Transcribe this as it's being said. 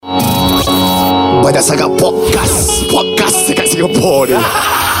Banyak sangat podcast dekat Singapura ni.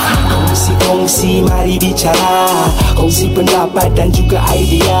 Kongsi, mari bicara. Kongsi pendapat dan juga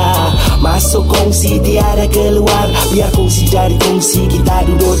idea. Masuk kongsi, tiada keluar. Biar kongsi dari kongsi, kita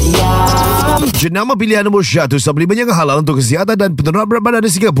duduk diam. Jenama pilihan nombor 1 suplemen yang halal untuk kesihatan dan penurunan berat badan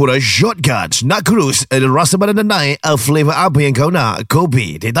di Singapura. Shortcuts. Nak kurus, rasa badan dan naik, flavor apa yang kau nak?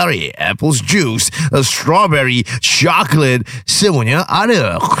 Kopi, teh tarik, apple juice, strawberry, chocolate, semuanya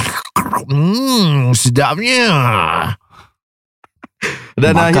ada. Sedapnya.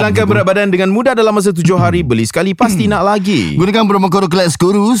 Dan hilangkan berat badan dengan mudah dalam masa 7 hari. Beli sekali pasti nak lagi. Gunakan promo kod Let's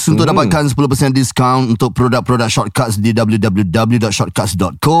Kurus untuk dapatkan 10% diskaun untuk produk-produk Shortcuts di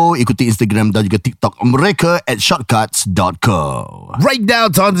www.shortcuts.co. Ikuti Instagram dan juga TikTok mereka @shortcuts.co. Right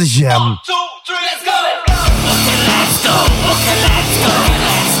down to the jam. 1, 2, 3, let's go. Okay, let's go. Okay, let's go.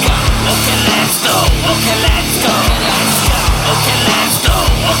 Let's go. Okay, let's go. Okay, let's go. Let's go. Okay, let's go.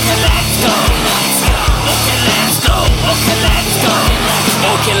 Okay, let's go. Let's go. Okay, let's go. Okay, let's go.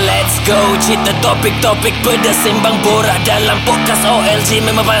 Okay, let's go. Cerita topik-topik pedas, sembang borak dalam podcast OLG.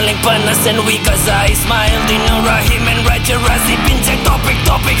 Memang paling panas. And we got Zai, Ismail, Dino, Rahim and Raja Razi. Bincang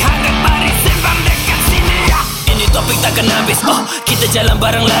topik-topik hangat, mari sembang dekat sini. Ini topik takkan habis. Kita jalan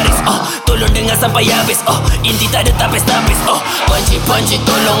bareng laris. Tolong dengar sampai habis. Inti tak ada tapis-tapis. Panci-panci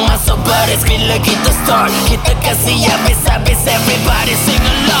tolong masuk baris. Bila kita start, kita kasih habis-habis. Everybody sing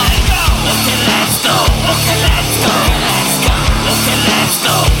along. Okay, let's go. Okay, let's go. Let's go. Okay, let's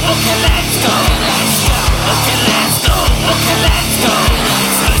go. Okay, let's go. Let's go. Okay, let's go. Okay, let's go.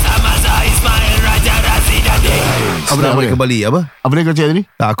 Bersama Zai, Ismail, Raja, Razi dan Ding. Apa nak balik kembali? Apa? Apa dia kau cakap tadi?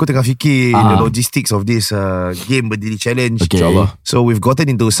 Aku tengah fikir the logistics of this game Berdiri Challenge. Okay. InsyaAllah. So we've gotten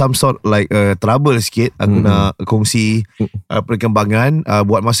into some sort like trouble sikit. Aku nak kongsi perkembangan.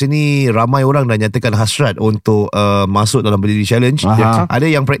 Buat masa ni ramai orang dah nyatakan hasrat untuk masuk dalam Berdiri Challenge. Ada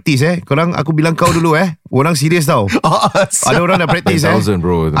yang praktis Korang, aku bilang kau dulu orang serius tau. Ada orang dah praktis 10,000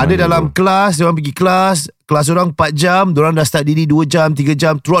 bro. Ada dalam kelas, diorang pergi kelas orang 4 jam, diorang dah start diri 2 jam, 3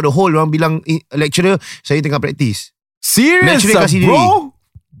 jam. Throughout the whole, diorang bilang lecturer, saya tengah praktis. Serious Lecturer kasih diri. bro?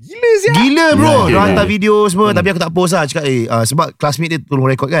 Gila bro. Gila. Diorang hantar video semua. Tapi aku tak post lah. Cakap sebab classmate dia tolong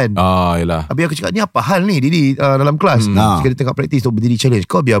record kan. Yelah. Tapi aku cakap, ni apa hal ni Didi dalam kelas. Cakap dia tengah praktis untuk Berdiri Challenge.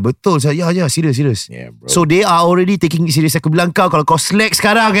 Kau biar betul. Saya serius. Yeah, bro. So they are already taking it serious. Aku bilang kalau kau slack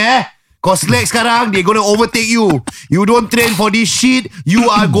sekarang kau slack sekarang, they gonna overtake you. You don't train for this shit, you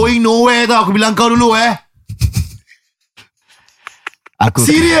are going nowhere tau. Aku bilang kau dulu Aku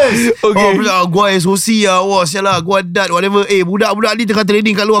serious. Okay. Gua SOC lah. Wah sialah, gua dat whatever. Budak-budak ni tengah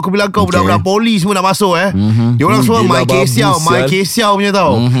training kat luar. Aku bilang kau, budak-budak poli semua nak masuk Dia orang semua Gila, my kesiau punya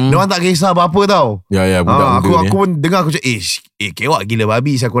tau. Dia orang tak kisah apa-apa tau. Ya budak muda Aku pun dengar, aku cakap kewak gila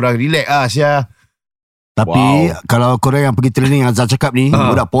babi. Saya korang relax sia. Tapi kalau korang yang pergi training Azhar cakap ni,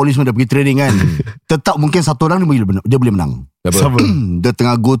 budak polis pun dah pergi training kan. Tetap mungkin satu orang dia boleh menang. Siapa? Dia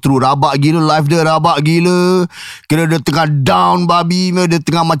tengah go through rabak gila. Life dia rabak gila. Kira dia tengah down babi. Dia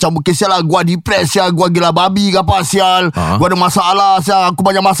tengah macam mungkin sial lah, gua depressed sial, gua gila babi ke apa sial. Gua ada masalah sial, aku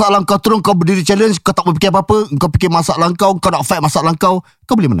banyak masalah. Kau terus kau berdiri challenge, kau tak berfikir apa-apa. Kau fikir masalah kau nak fight masalah kau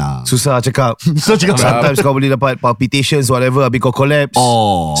boleh menang. Susah cakap. Susah cakap. Sometimes kau boleh dapat palpitations whatever, habis kau collapse.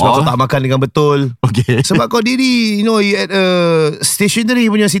 Sebab kau tak makan dengan betul. Okay. Sebab kau diri you at a stationary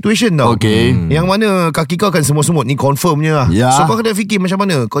punya situation tau. Okay. Yang mana kaki kau akan semut-semut. Ni confirmnya lah. Ya. So kau kena fikir macam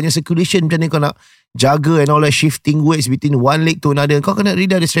mana kau punya circulation macam mana, kau nak jaga and all that, shifting weights between one leg to another. Kau kena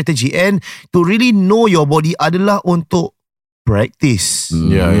really ada strategy. And to really know your body adalah untuk practice.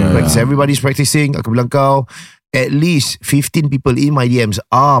 Practice. Everybody's practicing. Aku bilang kau, at least 15 people in my DMs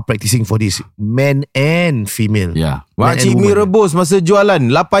are practicing for this, men and female. Ya. Makcik mi rebus masa jualan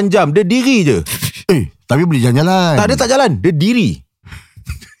 8 jam dia diri je. Tapi boleh jalan-jalan. Tak, dia tak jalan, dia diri.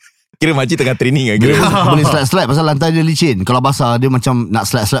 Kira makcik tengah training lah. Boleh slide pasal lantai dia licin. Kalau basah dia macam nak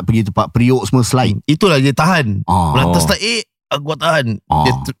slide pergi tempat periuk semua slide. Itulah dia tahan. Lantas tak aku tahan.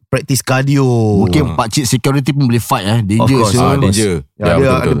 Dia practice cardio. Mungkin pakcik security pun boleh fight Danger. Danger.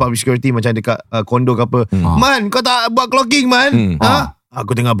 Ada public security macam dekat kondo ke apa. Man, kau tak buat clocking man?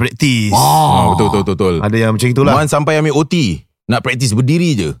 Aku tengah practice. Betul. Ada yang macam itulah. Man sampai ambil OT, nak practice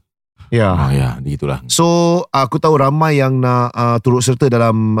berdiri je. Ya. Begitulah. So aku tahu ramai yang nak turut serta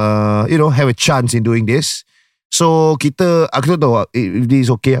dalam have a chance in doing this. So aku tahu if this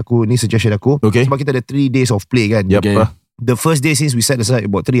is okay, ni suggestion aku. Okay. Sebab kita ada 3 days of play kan. Yep. Okay. The first day, since we set aside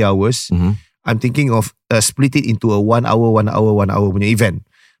about 3 hours, I'm thinking of split it into a 1 hour punya event.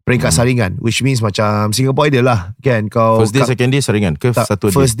 Peringkat saringan, which means macam Singapore Idol lah kan. Kau first day, second day saringan ke satu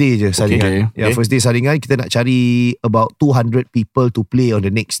day? First day je saringan. Okay. First day saringan. Kita nak cari about 200 people to play on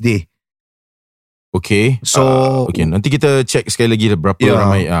the next day. Okay. So okay, nanti kita check sekali lagi berapa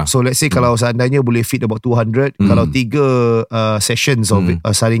ramai. So let's say kalau seandainya boleh fit about 200, kalau 3 sessions of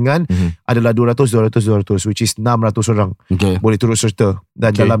saringan adalah 200, which is 600 orang boleh turut serta.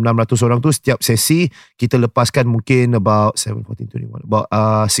 Dan dalam 600 orang tu, setiap sesi kita lepaskan mungkin about 7, 14, 21, about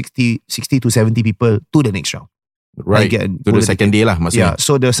 60 to 70 people to the next round. Right, to the second day lah maksudnya.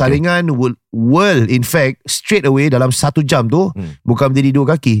 So the saringan will in fact straight away dalam 1 jam tu bukan berdiri 2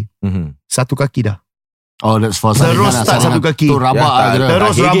 kaki, 1 kaki dah. Oh, that's for terus start 1 kaki. Tu rabak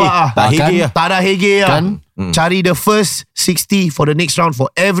terus rabak tak ada hege kan? Cari the first 60 for the next round for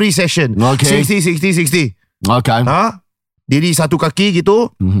every session. 60. Okay. Diri 1 kaki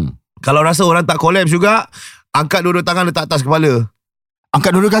gitu. Kalau rasa orang tak collapse juga, angkat dua-dua tangan letak atas kepala.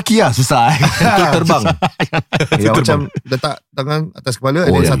 Angkat dua kaki lah susah. Itu terbang. Macam letak tangan atas kepala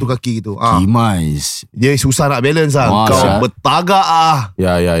dan 1 kaki gitu. Kimais. Dia susah nak balance kau bertagak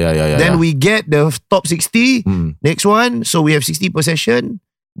Ya. Then we get the top 60 next one. So we have 60 per session.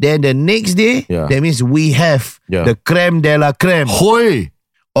 Then the next day, that means we have the creme de la creme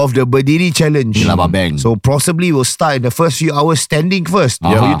of the Berdiri challenge. So possibly we'll start in the first few hours standing first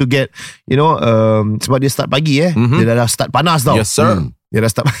for you to get, sebab dia start pagi dia dah start panas tau. Yes sir. Dia dah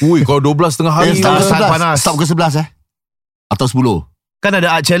start. Ui, kalau 12 tengah hari start panas. Start pukul 11 atau 10. Kan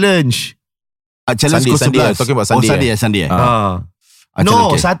ada art challenge. Art challenge pukul 11. Talking about Sunday. Sunday.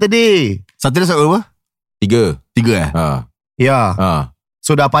 No, Saturday. Saturday start berapa? 3 Ya.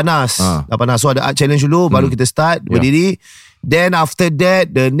 So dah panas. So ada art challenge dulu, baru kita start berdiri. Then after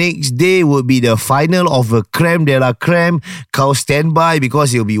that, the next day would be the final of a creme de la creme. Kau standby because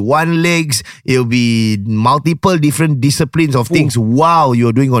it'll be 1 legs. It'll be multiple different disciplines of things. Wow,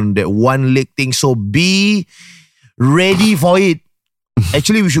 you're doing on that 1 leg thing. So be ready for it.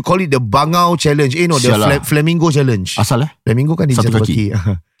 Actually, we should call it the Bangau challenge. The Flamingo challenge. Asal Flamingo kan di 1 kaki.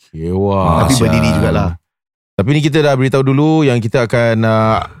 Tapi berdiri jugalah. Tapi ni kita dah beritahu dulu yang kita akan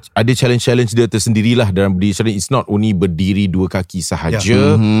ada challenge-challenge dia tersendirilah dalam berdiri challenge. It's not only berdiri 2 kaki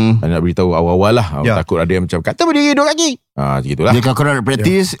sahaja. Nak beritahu awal-awal lah. Takut ada yang macam kata berdiri 2 kaki. Gitulah. Jadi kalau kau nak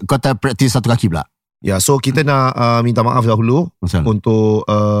practice, kau tak practice 1 kaki pula. So kita nak minta maaf dahulu untuk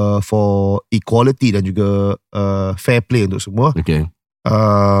for equality dan juga fair play untuk semua.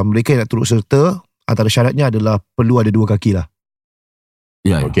 Mereka yang nak turut serta, antara syaratnya adalah perlu ada 2 kaki lah.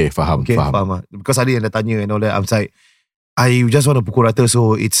 Okay, faham. Because ada yang dah tanya and all that, I'm like, I just want to pukul rata,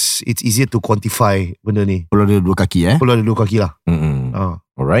 so it's easier to quantify benda ni. Perlu ada 2 kaki Perlu ada 2 kaki lah.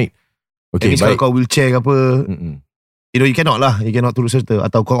 Alright. Okay, kalau kau wheelchair ke apa, you cannot lah. You cannot turut serta.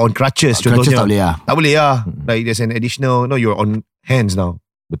 Atau kau on crutches contohnya. Tak boleh lah. Like there's an additional, you're on hands now.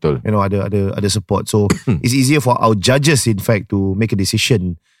 Betul. Ada support. So it's easier for our judges in fact to make a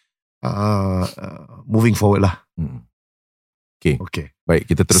decision moving forward lah. Okay. Baik,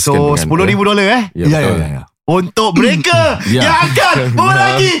 kita teruskan dengan $10,000 Ya. Untuk mereka yang akan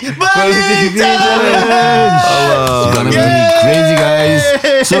lagi Berdiri Challenge. Crazy guys.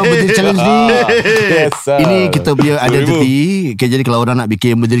 So Berdiri Challenge ni ini kita punya identity. Jadi kalau orang nak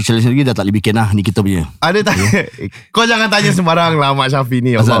bikin Berdiri Challenge lagi, dah tak boleh bikin lah. Ni kita punya. Ada tak? Kau jangan tanya sembarang lah Mak Syafi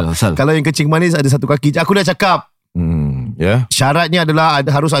ni. Asal. Kalau yang kecing manis ada 1 kaki, aku dah cakap. Syaratnya adalah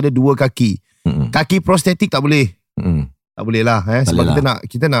harus ada 2 kaki. Kaki prostetik tak boleh. Tak boleh lah sebab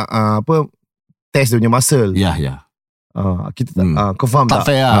kita nak test dia punya muscle. Ya. Kita kau faham tak?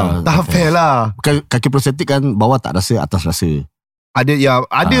 Tak fair lah. Kaki prostetik kan bawah tak rasa, atas rasa.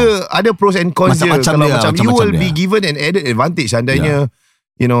 Ada pros and cons dia. Kalau macam you will be given an added advantage seandainya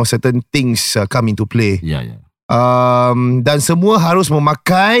certain things come into play. Dan semua harus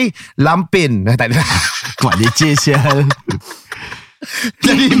memakai lampin. Tak ada. Kau leceh sial.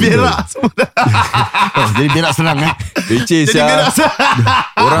 Jadi berak semua. Jadi berak senang Leceh sial.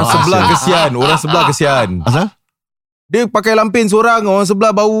 Orang sebelah kesian. Asal? Dia pakai lampin seorang, orang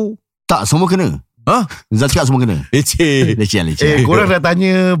sebelah bau. Tak, semua kena. Zat cakap semua kena. Leceh. Korang dah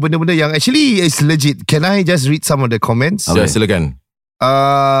tanya benda-benda yang actually is legit. Can I just read some of the comments? Silakan.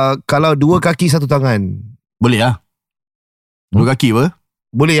 Kalau 2 kaki 1 tangan, boleh lah. 2 kaki apa?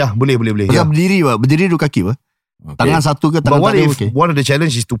 Boleh lah. Boleh. Berdiri 2 kaki apa? Tangan 1 ke tangan But what if okay. one of the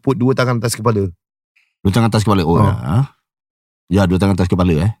challenge is to put 2 tangan atas kepala? 2 tangan atas kepala. Ya, 2 tangan atas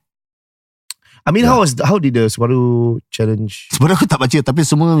kepala I mean how did the Subaru challenge? Sebenarnya aku tak baca, tapi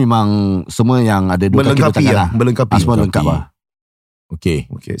semua yang ada 2 kaki 2 tangan lah. Melengkapi. Semua lengkap lah. Okay.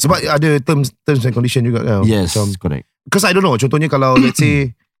 Sebab ada terms and condition juga kan. Yes, correct. Because I don't know, contohnya kalau let's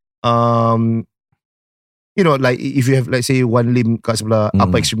say you know, like if you have, let's say, one limb kat sebelah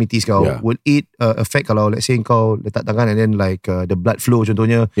upper extremities kau, will it affect kalau let's say kau letak tangan and then like the blood flow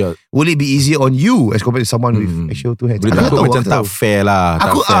contohnya, will it be easier on you as compared to someone with actual two hands? Boleh takut macam tak fair lah.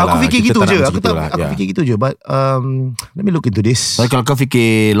 Aku fikir gitu je. Aku fikir gitu je. But let me look into this. Kalau kau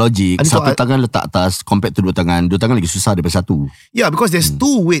fikir logik, satu tangan letak atas compared to dua tangan lagi susah daripada satu. Yeah, because there's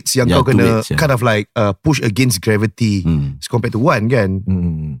two weights yang kau kena kind of like push against gravity as compared to one kan.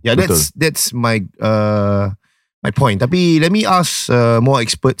 Yeah, that's my point. Tapi let me ask more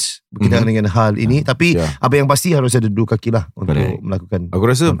experts berkenaan dengan hal ini. Tapi apa yang pasti harus ada dua kaki lah untuk melakukan. Aku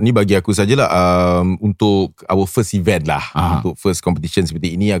rasa ni bagi aku sajalah untuk our first event lah. Untuk first competition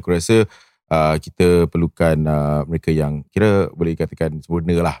seperti ini, aku rasa kita perlukan mereka yang kira boleh katakan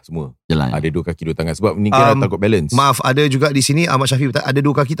sempurna lah semua. Ada dua kaki dua tangan. Sebab ni kira takut balance. Maaf, ada juga di sini Ahmad Syafiq ada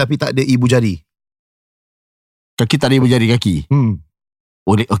dua kaki tapi tak ada ibu jari. Kaki tak ada ibu jari kaki.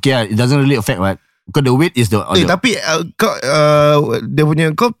 Okay, it doesn't really affect what. Because the weight is the tapi dia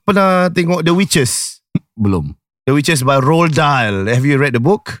punya, kau pernah tengok The Witches? Belum. The Witches by Roald Dahl. Have you read the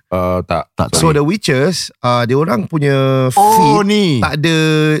book? Tak. So The Witches, dia orang punya feet ni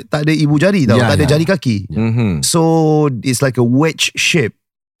tak ada ibu jari tau, tak ada jari kaki. So it's like a wedge shape.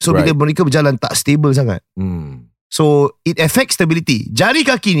 So bila mereka berjalan tak stable sangat. So it affects stability. Jari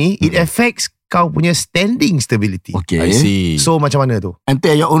kaki ni it affects kau punya standing stability. Okay, I see. So macam mana tu? And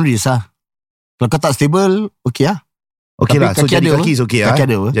take your own risk lah. Kalau kau tak stable, okay lah. Okay lah. So jari kaki is okay lah. Kaki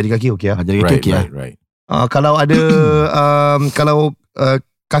ada apa? Jari kaki okay lah. Jari kaki okay lah. Right. Kalau ada kalau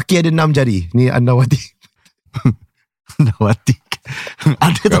kaki ada 6 jari. Ni Andawati. Andawati.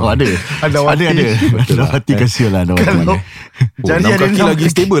 Ada tau, ada. Andawati kasihan lah Andawati. Kalau jari ada 6 kaki lagi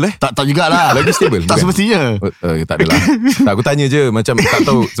stable Tak jugalah. Lagi stable. Tak semestinya. Tak adalah. Tak, aku tanya je macam tak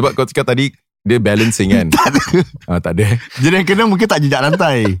tahu sebab kau cakap tadi dia balancing kan. Tak ada. Jadi yang kena mungkin tak jejak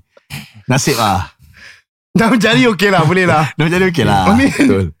lantai. Nasib lah. 6 jari okey lah, boleh lah. 6 jari okey lah.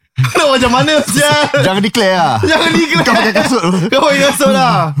 Betul. Kau macam mana sial? Jangan declare lah. Kau pakai kasut. Kau pakai kasut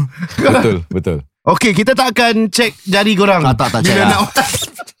lah. Betul. Okay, kita tak akan check jari korang. Tak check lah.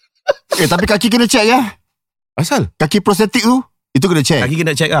 Tapi kaki kena check ya. Asal? Kaki prostetik tu, itu kena check. Kaki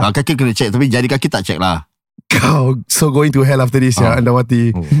kena check lah. Kaki kena check, tapi jari kaki tak check lah. Kau so going to hell after this ya,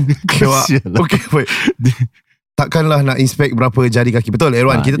 Andawati. Okay, wait. Takkanlah nak inspect berapa jari kaki. Betul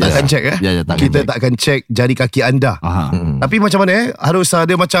Erwan, kita tak akan check kita tak akan check jari kaki anda. Tapi macam mana harus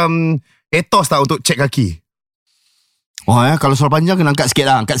ada macam ethos tak untuk check kaki? Kalau soal panjang kena angkat sikit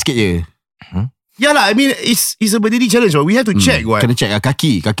lah. Angkat sikit je. Yalah, I mean it's a berdiri challenge. We have to check what. Kena check lah.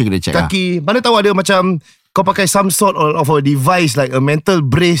 Kaki kena check lah. Kaki, mana tahu ada macam kau pakai some sort of a device like a mental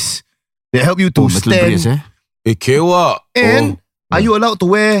brace that help you to stand. Brace, kewak. And are you allowed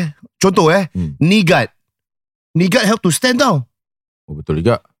to wear, contoh knee guard. Knee guard help to stand down. Betul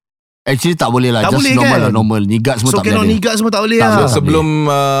juga. Actually tak boleh lah. Tak just boleh normal kan? lah. Normal. Knee guard semua so tak boleh. So knee guard semua tak boleh lah. So sebelum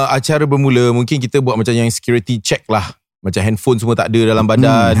acara bermula, mungkin kita buat macam yang security check lah. Macam handphone semua tak ada dalam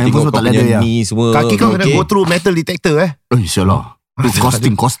badan. Tengok kau punya knee semua. Kaki kau kena go through metal detector InsyaAllah.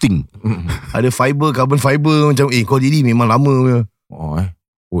 Costing. Ada fiber, carbon fiber. Macam kau diri memang lama.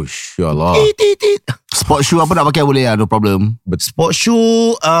 InsyaAllah. Sport shoe apa nak pakai boleh lah. No problem. But sport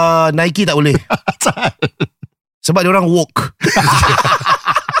shoe Nike tak boleh. Sebab dia orang woke.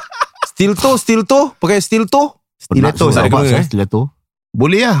 Steel toe. Pakai steel toe. Stiletto.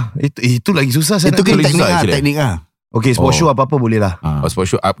 Boleh lah. Itu lagi susah. Itu kan teknik lah. Okay, sport shoe apa-apa boleh lah. Sport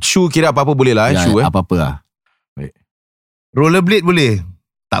shoe. Shoe kira apa-apa boleh lah. Shoe apa-apa lah. Rollerblade boleh?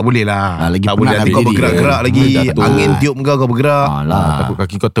 Tak boleh lah. Lagi tak boleh. Nanti kau bergerak-gerak lagi. Angin tiup kau bergerak. Takut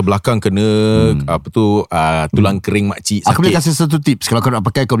kaki kau terbelakang kena tulang kering makcik sakit. Aku boleh kasih satu tips. Kalau kau nak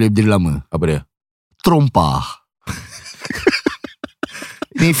pakai, kau boleh berdiri lama. Apa dia? Terompah.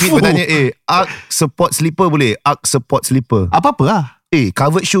 Ni Fit bertanya Arc support slipper boleh? Arc support slipper apa-apa lah.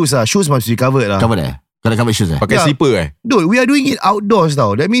 Covered shoes lah. Shoes must be covered lah. Covered Kau ada covered shoes Pakai slipper Dude, we are doing it outdoors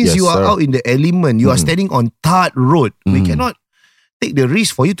tau. That means you are out in the element. You are standing on tarred road. We cannot take the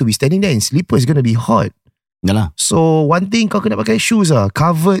risk for you to be standing there in slipper. It's gonna be hot. Yalah. So one thing kau kena pakai shoes lah.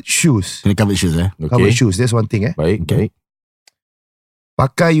 Covered shoes. Kena covered shoes Okay. Covered shoes. That's one thing Baik.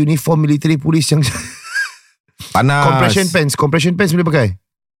 Pakai uniform military police yang panas. Compression pants boleh pakai?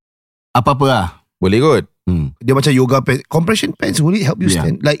 Apa-apa lah. Boleh kot. Dia macam yoga pants. Compression pants will it help you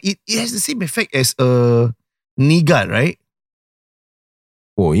stand? Like it has the same effect as a knee guard, right?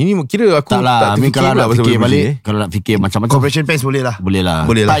 Ini kira aku tak terfikir kalau nak fikir balik. Kalau nak fikir macam-macam. Compression pants boleh lah. Boleh lah.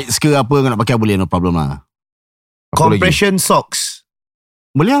 Tights ke apa kau nak pakai boleh, no problem lah. Compression socks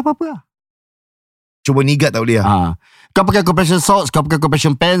boleh apa-apa lah. Cuma knee guard tak boleh lah. Kau pakai compression socks, kau pakai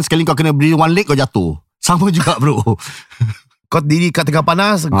compression pants, sekali kau kena berdiri one leg kau jatuh. Sama juga bro. Kau diri kat tengah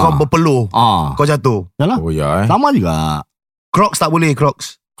panas, kau berpeluh, kau jatuh. Yalah. Oh ya Sama juga. Crocs tak boleh,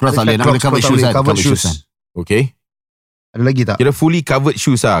 Crocs. Crocs tak boleh. Nak kena covered shoes kan. Covered shoes. Okay. Ada lagi tak? Kira fully covered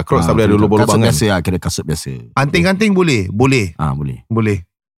shoes lah. Crocs tak boleh ada lubang-lubang kan. Kasut biasa lah. Kena kasut biasa. Anting-anting boleh? Boleh. Boleh.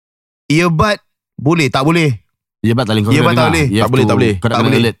 Earbud boleh? Tak boleh. Earbud tak boleh. Kau Earbud kena tak dengar. boleh. You have Tak boleh, to- tak boleh. Kau nak Tak kena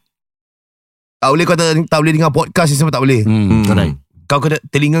boleh. alert. Tak boleh kau tak boleh dengar podcast ni semua tak boleh. Correct. Kau kena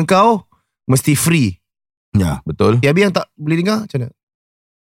telinga kau mesti free. Ya. Betul. Yang yang tak boleh dengar macam mana?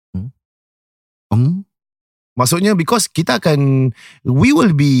 Maksudnya because kita akan, we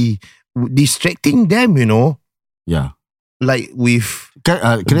will be distracting them, you know. Ya. Like with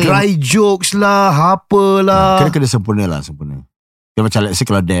Kena dry jokes lah, apa lah. kena sempurna lah. Sempurna. Dia macam let's say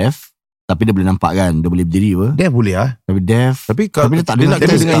kalau deaf, tapi dia boleh nampak kan. Dia boleh berdiri apa. Dia boleh lah. Tapi deaf. Tapi dia tak dia ada nak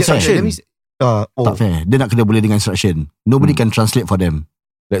kena dengan instruction. Tak fair. Dia nak kena boleh dengan instruction. Nobody can translate for them.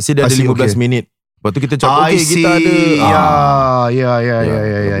 Let's say dia ada I see, 15 okay. minit. Lepas tu kita cakap, okay kita ada. Ya.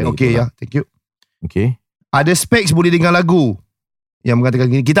 Okay, ya. Thank you. Okay. Ada specs boleh dengar lagu yang mengatakan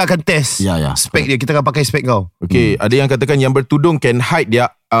gini. Kita akan test Ya. spek dia. Kita akan pakai spek kau. Okay, ada yang katakan yang bertudung can hide their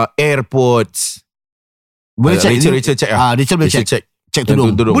AirPods. Boleh check. Rachel check lah. Rachel boleh Rachel check. Check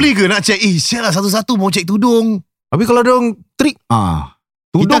Yang tudung. Boleh ke nak check? Sial lah satu-satu mau check tudung. Tapi kalau dia orang trick,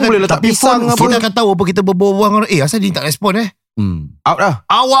 tudung Kita boleh letak tapi pisang apa. Kita akan tahu apa kita berbual-bual. Asal dia tak respon Out lah.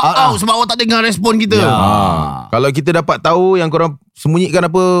 Awak out sebab awak tak dengar respon kita. Ya. Kalau kita dapat tahu yang korang sembunyikan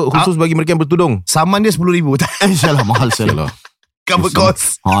apa khusus bagi mereka yang bertudung. Saman dia 10,000. Salah mahal sel. Cover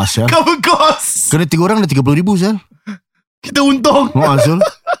cost. Sel. Cover cost. Kena 3 orang dah 30,000 sel. Kita untung. Sel.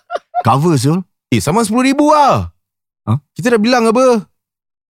 Cover sel. Sama 10,000 lah. Kita dah bilang apa?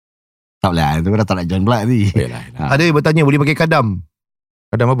 Tak boleh. Itu dah tak nak join pula ni. Ada yang bertanya boleh pakai kadam.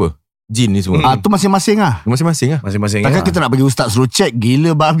 Kadam apa? Jin ni semua. Tu masing-masing lah. Masing-masing lah. Masing-masing. Takkan kita nak bagi ustaz suruh check.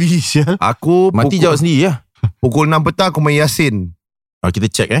 Gila babi sel. Aku Mati jawab sendiri lah. Pukul 6 petang aku main Yasin.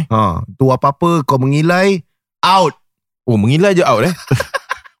 Kita check Tu apa-apa kau mengilai, out. Oh, mengilai je out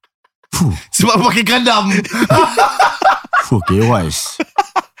Sebab pakai kadam. Okay wise.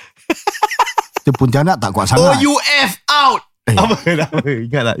 Itu Pontianak tak kuat sangat. OUF out. Apa?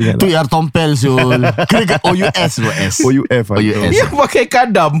 Ingat tak? Tu yang tompel Sul. Kena OUS tu S. OUF. OUS. Yang pakai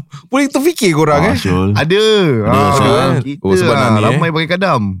kadam. Boleh terfikir korang Sul. Ada. Kita sebab nak ni, ramai pakai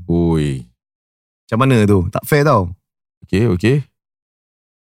kadam. Ui. Macam mana tu? Tak fair tau. Okay.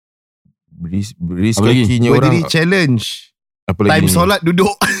 Beri Apa lagi? kakinya orang. Berdiri challenge. Apa lagi Time ni? solat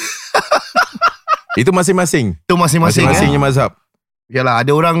duduk. Itu masing-masing. Tu masing-masing. Masing-masingnya mazhab. Yalah,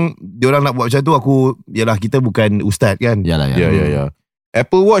 ada orang, dia orang nak buat macam tu. Yalah, kita bukan ustaz kan. Yalah. Ya.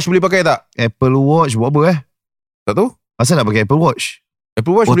 Apple Watch boleh pakai tak? Apple Watch buat apa Tak tahu? Asal nak pakai Apple Watch?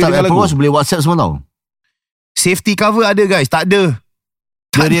 Apple Watch Oh boleh tak, dengar Apple lagu. Watch boleh WhatsApp semua tau. Safety cover ada guys? Tak ada.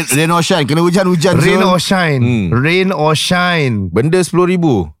 Rain or shine. Kena hujan-hujan Rain Sul. or shine. Rain or shine. Benda 10,000.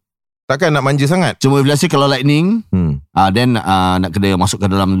 Takkan nak manja sangat. Cuma biasa kalau lightning, then nak kena masuk ke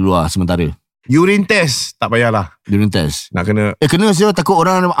dalam dulu lah sementara. Urine test tak payahlah. Urine test. Nak kena. Kena sih takut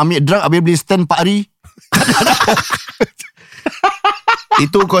orang ambil drug habis beli stand 4 hari.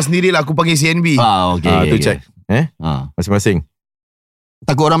 Itu kau sendirilah. Aku panggil CNB. Okay. Tu check. Masing-masing.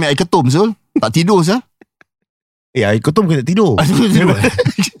 Takut orang ambil air ketum Sul. Tak tidur sah. Air ketum kena tidur.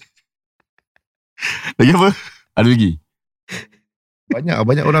 Lagi apa? Ada lagi?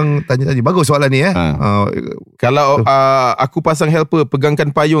 Banyak orang tanya. Bagus soalan ni Kalau aku pasang helper,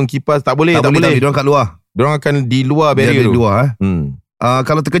 pegangkan payung, kipas, tak boleh. Tak boleh. Diorang kat luar. Diorang akan di luar Dia barrier ada tu. di luar.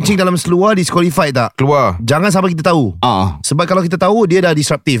 Kalau terkencing dalam seluar, disqualified tak? Keluar. Jangan sampai kita tahu. Sebab kalau kita tahu, dia dah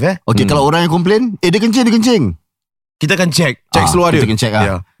disruptive Okay, kalau orang yang komplain, dia kencing. Kita akan check. Check seluar dia. Kita akan check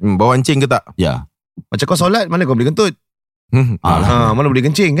lah. Bawa ancing ke tak? Ya. Macam kau solat, mana kau boleh kentut? Mana boleh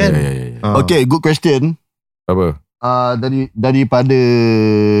kencing kan? Ya. Okay, good question. Apa? Daripada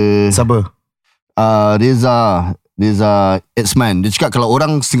Siapa? Reza Edsman. Dia cakap kalau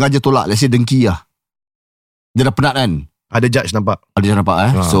orang sengaja tolak, let's say dengki lah. Dia dah penat kan? Ada judge nampak. Ada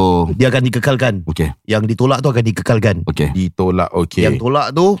nampak So Dia akan dikekalkan. okay. Yang ditolak tu akan dikekalkan. Okay. Ditolak. Okay. Yang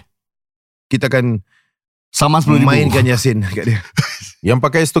tolak tu, kita akan Sama 10,000. mainkan Yasin kat dia. Yang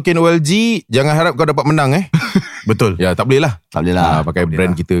pakai stokin OLG, jangan harap kau dapat menang Betul. Ya, tak boleh lah. Tak boleh lah. Pakai boleh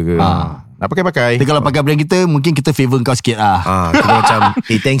brand lah. kita ke. Nak pakai. Tapi kalau pakai brand kita, mungkin kita favor kau sikit lah. Kita macam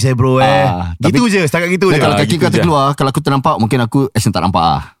thanks bro gitu je. Setakat gitu je. Kalau kaki gitu kau je. terkeluar, kalau aku ternampak, mungkin aku action tak nampak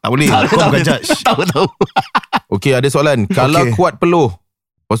lah. Tak boleh. Kau bukan judge. Tahu. Okay, ada soalan. Kalau Okay. kuat peluh,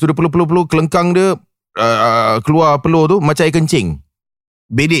 lepas tu dia peluh kelengkang dia, keluar peluh tu macam air kencing.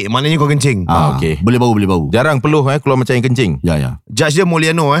 Bedek, maknanya kau kencing. Okay. Boleh bau. Jarang peluh keluar macam air kencing. Ya. Judge dia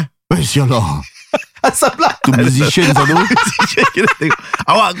Moliano Syallah. Asal lah. Tu musician satu.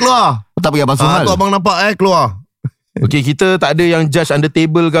 Awak keluar. Tak pakai basuh hal. Tu abang nampak keluar. Okay, kita tak ada yang judge under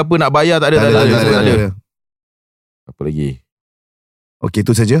table ke apa, nak bayar tak ada. Tak ada. Apa lagi? Okay,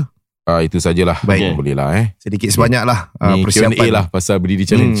 itu saja. Itu sajalah. Baik. Boleh lah Sedikit sebanyak lah ni persiapan Q&A lah pasal Berdiri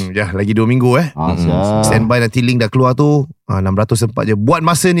Challenge. lagi 2 minggu Stand by, nanti link dah keluar tu. 600 sempat je. Buat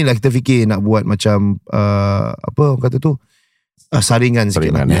masa ni lah kita fikir nak buat macam apa orang kata tu, saringan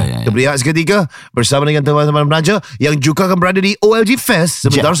sikit lah. Kita berehat seketika bersama dengan teman-teman penaja yang juga akan berada di OLG Fest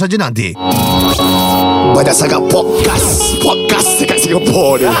sebentar saja nanti. Banyak sangat podcast dekat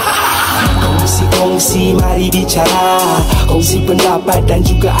Singapura ni. Kongsi, mari bicara. Kongsi pendapat dan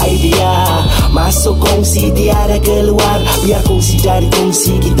juga idea. Masuk kongsi, tiada keluar. Biar kongsi dari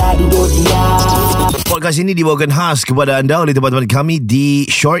kongsi, kita duduk diam. Podcast ini dibawakan khas kepada anda oleh teman-teman kami di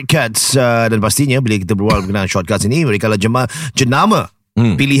Shortcuts. Dan pastinya bila kita berbual mengenai Shortcuts ini, mereka lah jenama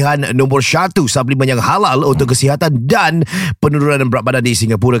pilihan nombor 1 suplemen yang halal untuk kesihatan dan penurunan berat badan di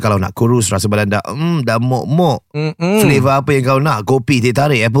Singapura. Kalau nak kurus, rasa badan dah mok-mok, flavor apa yang kau nak, kopi, teh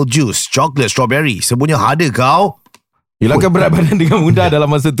tarik, apple juice, coklat, strawberry, semuanya ada kau. Hilangkan berat badan dengan mudah dalam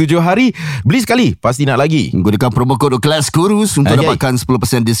masa 7 hari. Beli sekali, pasti nak lagi. Gunakan promo kod Kelas Kurus untuk dapatkan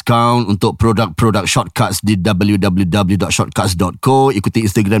 10% diskaun untuk produk-produk Shortcuts di www.shortcuts.co. Ikuti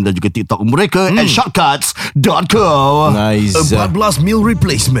Instagram dan juga TikTok mereka @shortcuts.co. Nice. 14 meal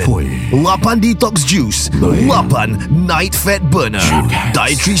replacement, 8 detox juice, 8 night fat burner,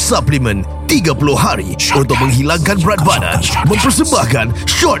 dietary supplement 30 hari untuk menghilangkan berat badan. Mempersembahkan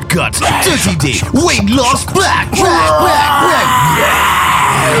Shortcuts 30 Day Weight Loss Pack.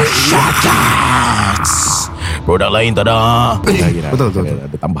 Produk lain tak ada. Betul.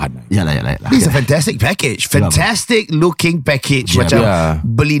 Ada tambahan. Yalah. This is a fantastic package. Fantastic looking package. Macam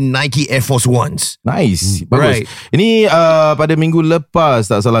beli Nike Air Force Ones. Nice. Bagus. Right. Ini pada minggu lepas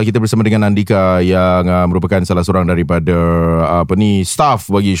tak salah kita bersama dengan Andika yang merupakan salah seorang daripada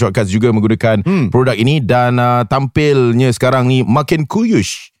staff bagi Shortcuts juga menggunakan produk ini dan tampilnya sekarang ni makin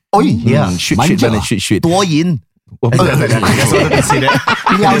kuyush. Shoot. Tuoyin. Nak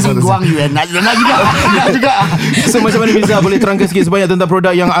juga. So macam mana Miza boleh terangkan sikit sebanyak tentang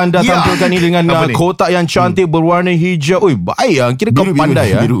produk yang anda tampilkan ni dengan kotak yang cantik berwarna hijau. Baik kira kau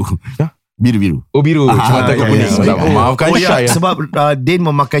pandai biru. Biru. Oh biru. Mata kau kuning. Maafkan saya. Sebab Din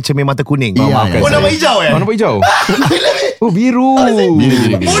memakai cermin mata kuning. Maafkan saya. Nampak hijau nampak hijau. Oh biru.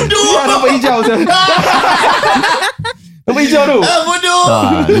 Bodoh. Nampak hijau. Nampak hijau tu. Bodoh.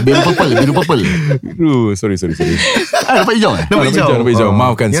 Biru purple. Biru. Sorry. Nampak hijau. Nampak hijau.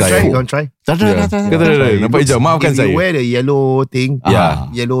 Maafkan saya. Try. Nampak hijau. Maafkan saya. If you wear the yellow thing,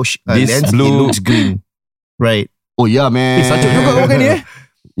 yellow lens, blue it looks green. Right. Oh yeah man. Sajuk juga kau pakai ni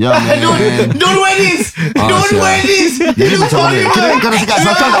Yeah man. Don't wear this. Don't wear this. Jadi macam mana? Kira kau cakap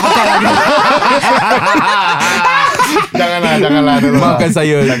sajuk tak pakai lagi. Janganlah. Maafkan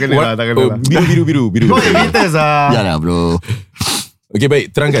saya. Takkanlah. Biru. Kau yang meters Yalah bro. Okay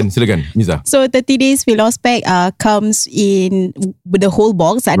baik, terangkan silakan Miza. So 30 days weight loss pack comes in with the whole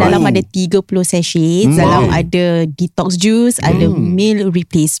box. Dalam ada 30 sachets. Dalam ada detox juice, ada meal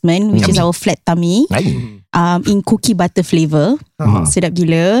replacement which is our flat tummy. In cookie butter flavour. Sedap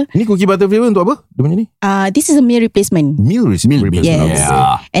gila. Ini cookie butter flavour untuk apa? Dia punya ni? This is a meal replacement. Meal replacement. Yes.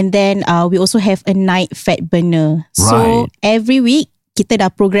 And then we also have a night fat burner. So every week kita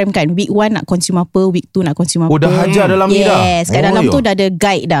dah programkan week 1 nak consume apa, week 2 nak consume apa. Oh dah ajar dalam ni dah? Yes, kat dalam tu dah ada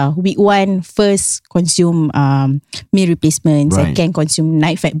guide dah. Week 1 first consume meal replacement, second consume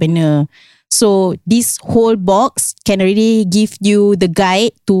night fat burner. So this whole box can already give you the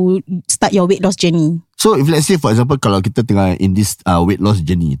guide to start your weight loss journey. So if let's say for example kalau kita tengah in this weight loss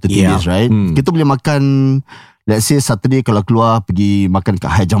journey 30 days right, kita boleh makan, let's say Saturday kalau keluar pergi makan kat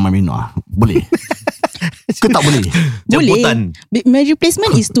Hai Jam Mamina, boleh? Ke tak boleh? Boleh. Meal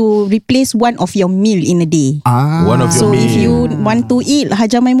replacement is to replace one of your meal in a day. One of your So meal. if you want to eat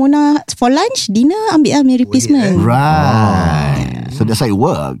Hajar Maimunah for lunch, dinner, ambil meal replacement. Right. So that's how it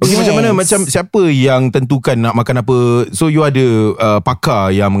works. Okay, macam mana? Macam siapa yang tentukan nak makan apa? So you ada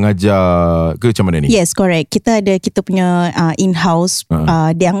pakar yang mengajar ke macam mana ni? Yes, correct. Kita ada kita punya in-house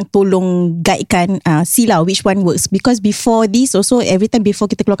yang tolong guidekan see lah which one works. Because before this also, every time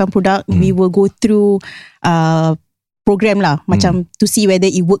before kita keluarkan produk, we will go through program lah, macam to see whether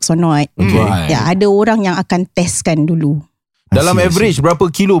it works or not. Right. Ya, ada orang yang akan testkan dulu. Dalam average berapa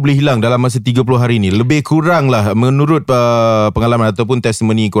kilo boleh hilang dalam masa 30 hari ni? Lebih kurang lah menurut pengalaman ataupun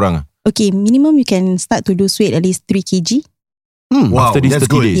testimoni korang. Okay, minimum you can start to lose weight at least 3 kg. Wow, after this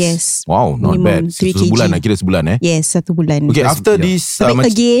 30 days. Yes. Wow, not minimum bad. 3 Sebulan kg. nak kira sebulan Yes, 1 bulan. Okay, after this But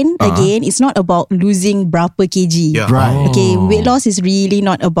again, it's not about losing berapa kg. Right. Okay, weight loss is really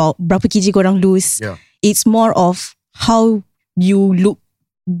not about berapa kg korang lose. It's more of how you look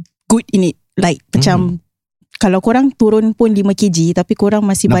good in it. Like macam kalau korang turun pun 5 kg tapi korang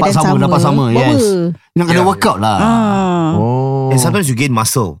masih Nampak badan sama. Nampak sama. buat Yes. apa? Nak kena workout lah. And sometimes you gain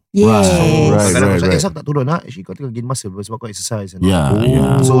muscle. Yes. Kadang-kadang right. Sam tak turun Actually kau tengah gain muscle sebab kau exercise.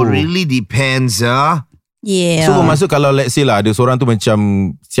 Yeah. So really depends Yeah. So bermaksud kalau let's say lah ada seorang tu macam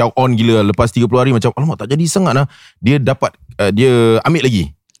siao on gila lepas 30 hari macam alamak tak jadi sangat lah. Dia dapat dia ambil lagi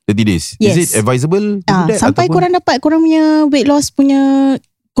 30 days. Yes. Is it advisable to do that? Sampai ataupun korang dapat korang punya weight loss punya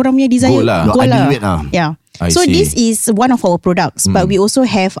korang punya desire Goal lah. goal lah. Weight lah. Yeah. I So see. this is one of our products, but we also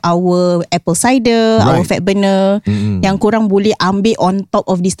have our apple cider, our fat burner yang korang boleh ambil on top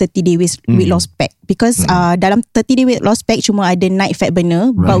of this 30-day weight loss pack. Because dalam 30-day weight loss pack cuma ada night fat burner,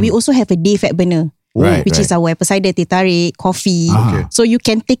 but we also have a day fat burner. Which is our apple cider, teh tarik, coffee. So you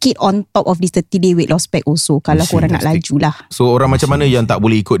can take it on top of this 30-day weight loss pack also kalau korang nak laju lah. So orang macam mana yang tak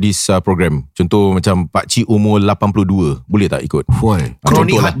boleh ikut this program? Contoh macam pakcik umur 82 boleh tak ikut?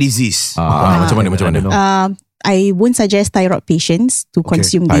 chronic heart disease. Macam mana? I won't suggest thyroid patients to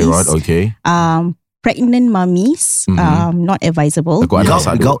consume this. Thyroid, okay. Pregnant mummies, not advisable. Takut anak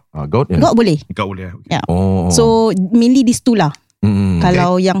sakit. Gout. Gout ya. Gout boleh. Kau boleh. Yeah. Oh. So mainly these two lah.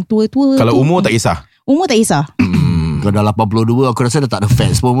 Kalau yang tua-tua Kalau tu, umur tak kisah. umur tak kisah. Kau dah 82, aku rasa dah tak ada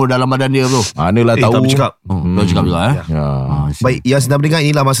fats pun dalam badan dia bro. Manalah tahu. Tak bercakap. Kau cakap juga Ya. Baik, yang sedang mendengar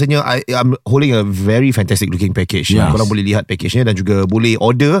inilah masanya I'm holding a very fantastic looking package. Yes. Korang boleh lihat package-nya dan juga boleh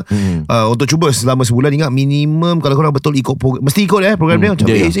order untuk cuba selama sebulan. Ingat minimum kalau korang betul ikut mesti ikut program dia. Macam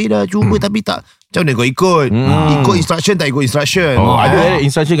saya dah cuba tapi tak. Macam mana kau ikut? Ikut instruction tak ikut instruction? Ada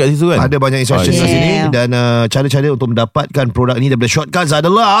instruction kat situ kan? Ada banyak instruction kat sini. Dan cara-cara untuk mendapatkan produk ini daripada Shortcuts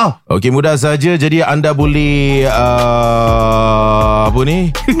adalah Okey, mudah saja. Jadi anda boleh apa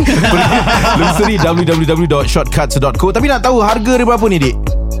ni? Lusuri www.shortcuts.co. Tapi nak tahu harga dia berapa ni, Dik?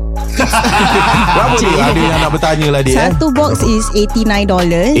 Berapa ni? Ada yang nak bertanya lah, Dik. Satu box is $89.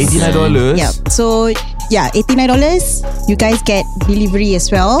 $89. Yeah. So $89. You guys get delivery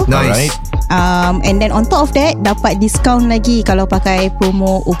as well. nice. And then on top of that dapat discount lagi kalau pakai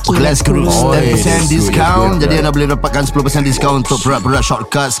promo OK Let's Cruise 10% discount. good. Jadi anda boleh dapatkan 10% discount untuk produk-produk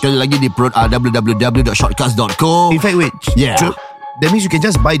Shortcuts. Sekali lagi di www.shortcuts.co. In fact, wait. Yeah. That means you can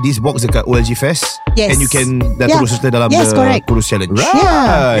just buy this box dekat OLG Fest. Yes. And you can turut serta dalam Yes, the correct. Kurus Challenge.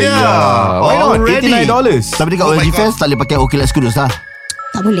 Right. Yeah. Why not? Already. $89. Tapi dekat OLG Fest tak boleh pakai OK Let's Cruise lah.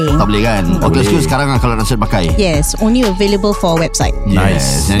 Tak boleh. Tak boleh kan? OK Let's Cruise sekarang kalau nak pakai. Yes, only available for website.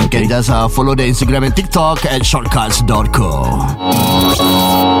 Yes. And you can just follow the Instagram and TikTok at shortcuts.co.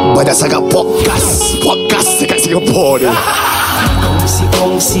 Banyak sangat podcast dekat Singapore ni.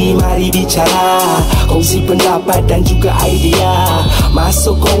 Kongsi, mari bicara. Kongsi pendapat dan juga idea.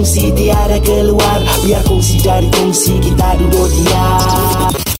 Masuk kongsi, tiada keluar. Biar kongsi dari kongsi, kita duduk diam.